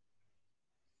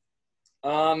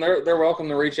 They're welcome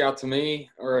to reach out to me,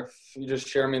 or if you just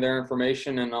share me their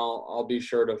information, and I'll be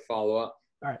sure to follow up.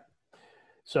 All right.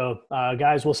 So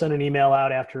guys, we'll send an email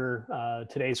out after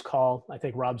today's call. I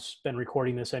think Rob's been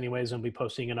recording this anyways, and we'll be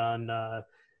posting it on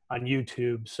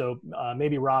YouTube. So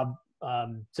maybe Rob,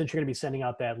 since you're going to be sending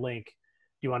out that link,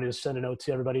 do you want to just send a note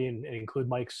to everybody and include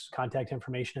Mike's contact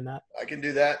information in that? I can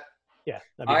do that. Yeah.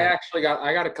 I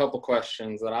got a couple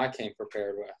questions that I came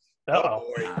prepared with.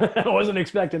 Oh, I wasn't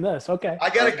expecting this. Okay. I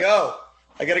gotta go.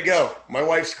 My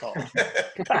wife's calling.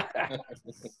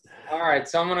 All right,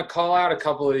 so I'm gonna call out a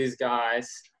couple of these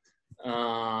guys. So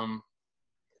I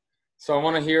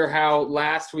want to hear how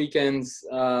last week's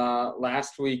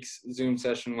Zoom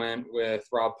session went with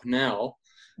Rob Pennell.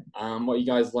 What you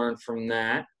guys learned from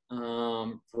that.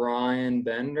 Brian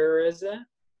Bender, is it?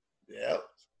 Yep.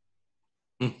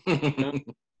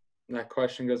 That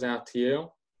question goes out to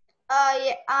you.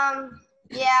 Yeah.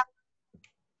 Yeah.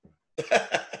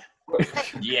 What was the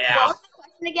question again?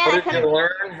 What did you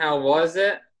learn? How was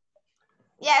it?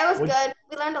 Yeah, it was good.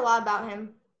 We learned a lot about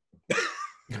him.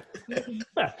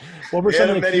 What were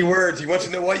some of the many words? He wants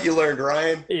to know what you learned,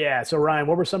 Ryan. Yeah. So Ryan,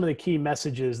 what were some of the key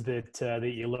messages that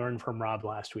you learned from Rob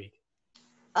last week?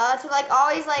 To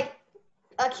always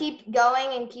keep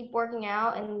going and keep working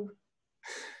out and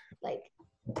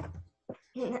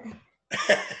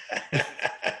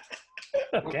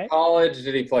Okay. What college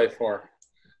did he play for?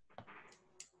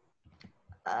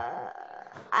 I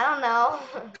don't know.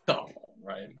 Oh,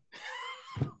 right.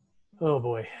 Oh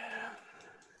boy.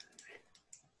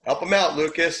 Help him out,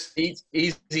 Lucas.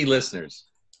 Easy listeners.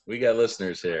 We got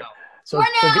listeners here. So Got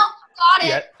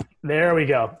it. There we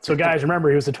go. So, guys, remember,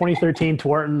 he was the 2013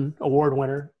 Twarton Award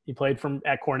winner. He played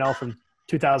at Cornell from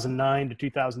 2009 to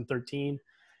 2013.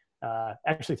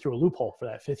 Actually threw a loophole for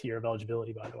that 5th year of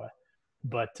eligibility, by the way.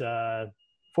 But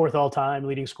 4th all-time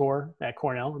leading scorer at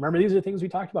Cornell. Remember, these are the things we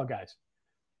talked about, guys.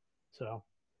 So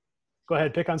go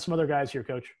ahead, pick on some other guys here,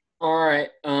 Coach. All right.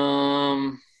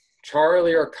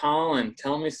 Charlie or Colin,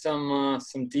 tell me some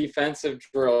defensive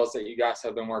drills that you guys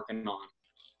have been working on.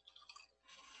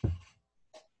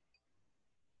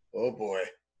 Oh, boy.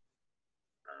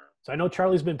 So I know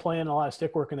Charlie's been playing a lot of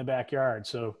stick work in the backyard.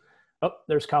 So,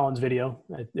 there's Colin's video.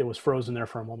 It was frozen there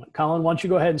for a moment. Colin, why don't you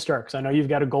go ahead and start? Because I know you've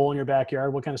got a goal in your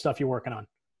backyard. What kind of stuff you working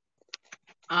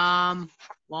on?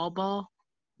 Wall ball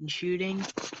and shooting.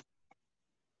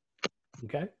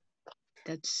 Okay.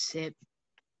 That's it.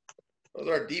 Those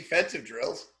are defensive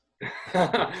drills.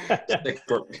 Stick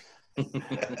work.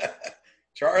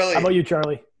 Charlie. How about you,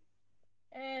 Charlie?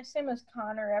 Same as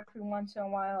Connor. Every once in a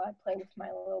while, I play with my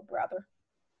little brother.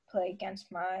 Play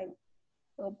against my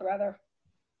little brother.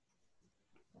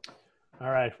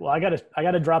 All right. Well, I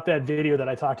gotta drop that video that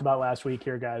I talked about last week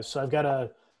here, guys. So I've got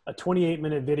a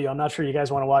 28-minute video. I'm not sure you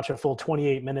guys want to watch a full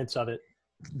 28 minutes of it,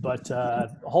 but a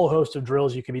whole host of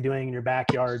drills you can be doing in your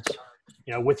backyards,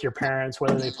 with your parents,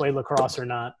 whether they play lacrosse or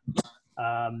not.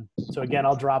 So again,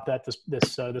 I'll drop that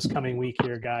this coming week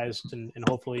here, guys, and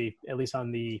hopefully at least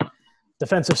on the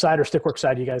defensive side or stickwork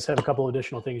side, you guys have a couple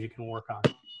additional things you can work on.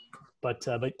 But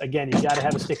again, you got to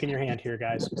have a stick in your hand here,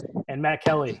 guys. And Matt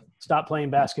Kelly, stop playing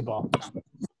basketball.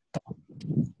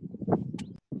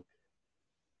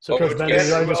 So, Coach Bender,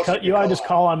 you ought to just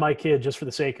call on my kid just for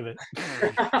the sake of it.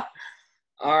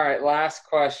 All right, last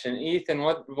question, Ethan.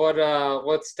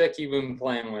 What stick you been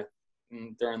playing with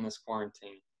during this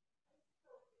quarantine?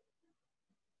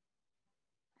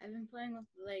 I've been playing with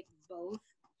both.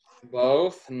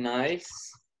 Both, nice.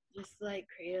 Just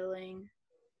cradling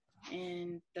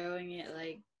and throwing it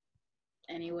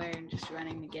anywhere and just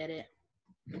running to get it.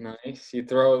 Nice. You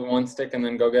throw it with one stick and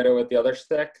then go get it with the other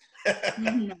stick?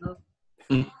 No.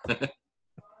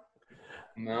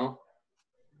 No?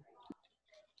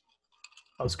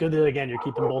 Oh, it's good that, again, you're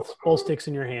keeping both sticks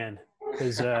in your hand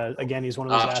because, again, he's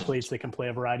one of those athletes that can play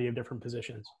a variety of different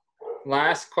positions.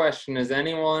 Last question. Is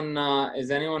anyone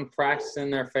practicing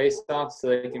their face-offs so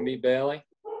they can beat Bailey?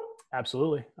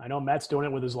 Absolutely. I know Matt's doing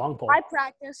it with his long pole. I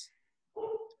practice.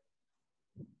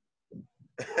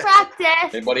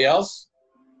 Practice. Anybody else?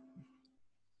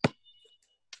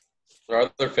 There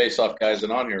are other face-off guys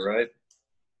in on here, right?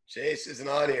 Chase isn't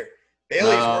on here.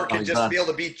 Bailey's working just not. to be able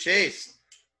to beat Chase.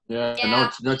 Yeah.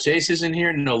 No Chase is in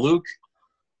here. No Luke.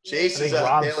 Chase is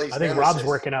Bailey's I think Rob's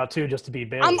working out too, just to beat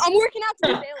Bailey. I'm working out to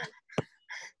beat Bailey.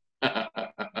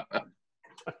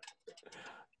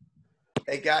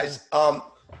 Hey guys,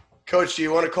 Coach, do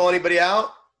you want to call anybody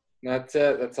out? That's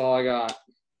it. That's all I got.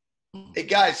 Hey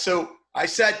guys, so I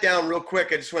sat down real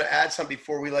quick. I just want to add something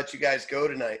before we let you guys go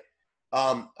tonight.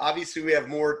 Obviously, we have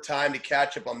more time to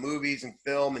catch up on movies and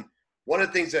film. And one of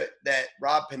the things that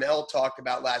Rob Pinnell talked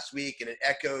about last week, and it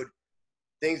echoed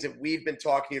things that we've been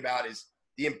talking about, is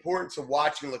the importance of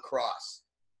watching lacrosse.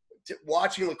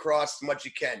 Watching lacrosse as much as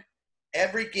you can.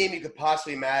 Every game you could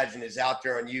possibly imagine is out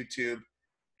there on YouTube.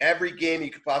 Every game you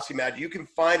could possibly imagine. You can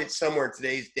find it somewhere in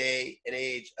today's day and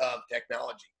age of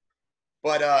technology.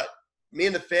 But me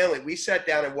and the family, we sat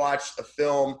down and watched a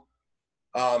film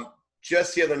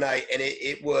just the other night, and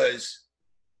it was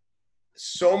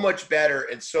so much better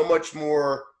and so much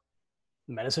more.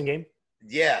 Medicine Game?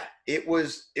 Yeah, it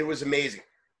was amazing.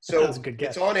 So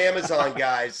it's on Amazon,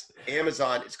 guys.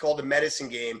 Amazon. It's called The Medicine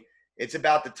Game. It's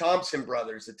about the Thompson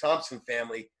brothers, the Thompson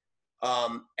family,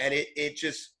 and it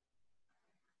just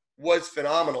was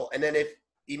phenomenal. And then if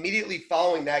immediately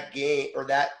following that game or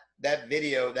that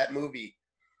video, that movie,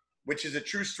 which is a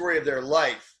true story of their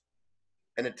life,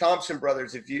 and the Thompson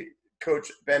brothers, if you,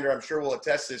 Coach Bender, I'm sure will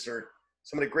attest this, are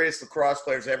some of the greatest lacrosse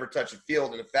players to ever touch a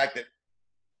field. And the fact that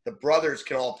the brothers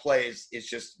can all play is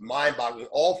just mind-boggling.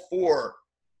 All four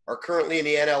are currently in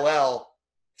the NLL,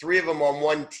 3 of them on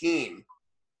one team.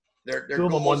 Their 2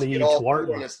 of them won the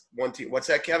Twarton. On this one team. What's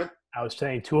that, Kevin? I was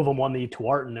saying 2 of them won the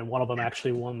Twarton, and one of them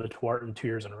actually won the Twarton 2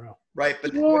 years in a row. Right,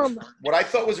 but what I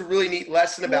thought was a really neat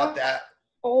lesson about that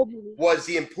was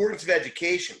the importance of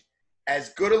education. As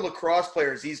good a lacrosse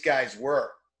players as these guys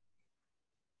were,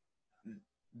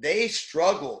 they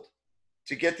struggled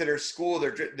to get to their school.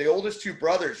 The oldest 2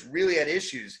 brothers really had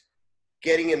issues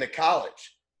getting into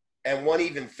college, and one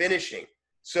even finishing.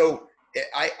 So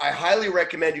I highly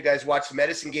recommend you guys watch The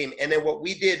Medicine Game. And then what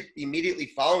we did immediately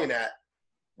following that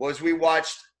was we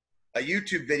watched a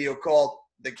YouTube video called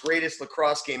The Greatest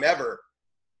Lacrosse Game Ever,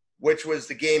 which was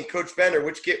the game. Coach Bender,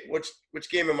 which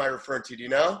game am I referring to? Do you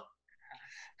know?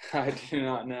 I do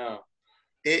not know.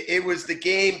 It was the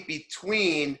game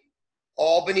between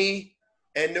Albany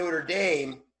and Notre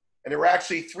Dame, and there were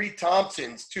actually 3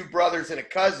 Thompsons, 2 brothers and a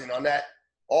cousin on that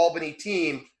Albany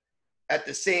team at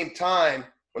the same time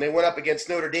when they went up against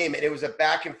Notre Dame, and it was a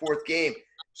back and forth game.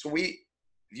 So if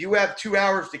you have 2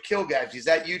 hours to kill, guys, because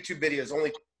that YouTube video is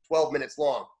only 12 minutes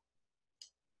long.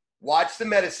 Watch the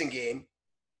medicine game,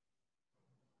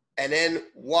 and then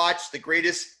watch the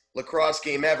greatest lacrosse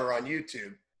game ever on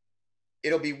YouTube.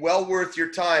 It'll be well worth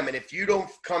your time. And if you don't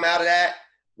come out of that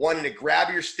wanting to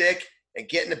grab your stick and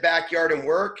get in the backyard and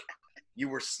work, you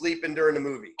were sleeping during the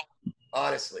movie,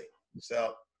 honestly.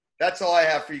 So that's all I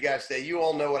have for you guys today. You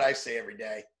all know what I say every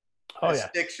day. Oh, The yeah.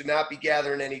 stick should not be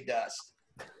gathering any dust.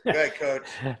 Go ahead, Coach.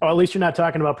 Well, at least you're not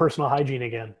talking about personal hygiene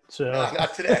again. So No,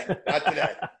 not today. Not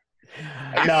today.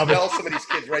 I can smell some of these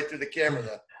kids right through the camera,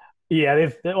 though. Yeah,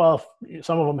 well,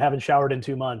 some of them haven't showered in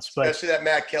 2 months, but Especially that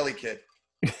Matt Kelly kid.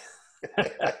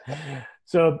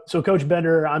 so Coach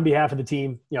Bender, on behalf of the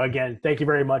team, again, thank you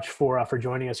very much for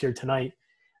joining us here tonight.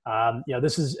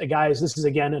 This is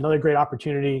again another great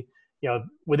opportunity.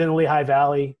 Within the Lehigh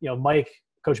Valley, Mike,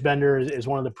 Coach Bender is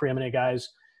one of the preeminent guys.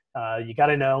 You got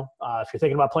to know if you're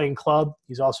thinking about playing club,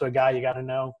 he's also a guy you got to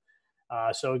know.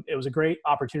 So it was a great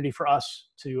opportunity for us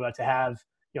to have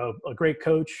a great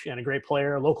coach and a great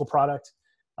player, a local product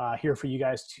here for you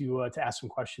guys to ask some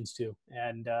questions to.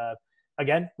 And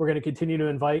again, we're going to continue to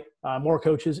invite more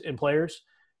coaches and players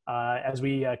as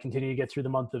we continue to get through the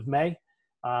month of May.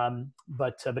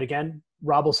 But again,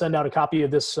 Rob will send out a copy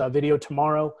of this video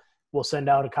tomorrow. We'll send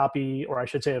out a copy, or I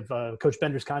should say, of Coach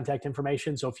Bender's contact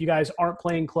information. So if you guys aren't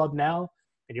playing club now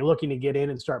and you're looking to get in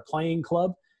and start playing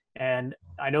club, and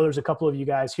I know there's a couple of you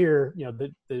guys here,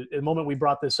 the moment we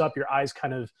brought this up, your eyes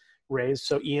kind of raised.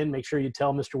 So Ian, make sure you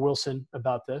tell Mr. Wilson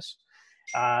about this.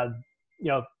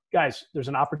 Guys, there's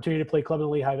an opportunity to play club in the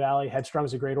Lehigh Valley. Headstrong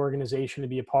is a great organization to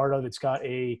be a part of. It's got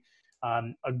a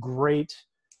great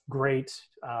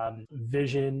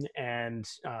vision and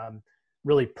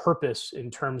really purpose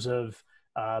in terms of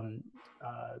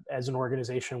as an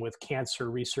organization with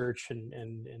cancer research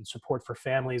and support for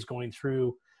families going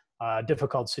through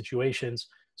difficult situations.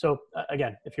 So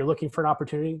again, if you're looking for an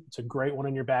opportunity, it's a great one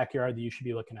in your backyard that you should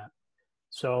be looking at.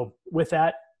 So with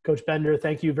that, Coach Bender,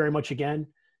 thank you very much again.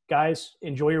 Guys,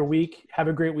 enjoy your week. Have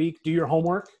a great week. Do your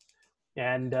homework.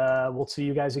 And we'll see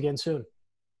you guys again soon.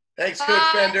 Thanks,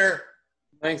 Coach Bender.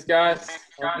 Thanks, guys.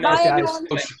 Bye, Guys. everyone.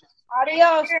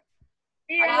 Adios.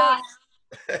 Yeah.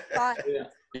 Bye.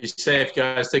 Be safe,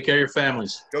 guys. Take care of your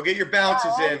families. Go get your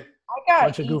bounces in. I got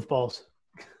Bunch of goofballs.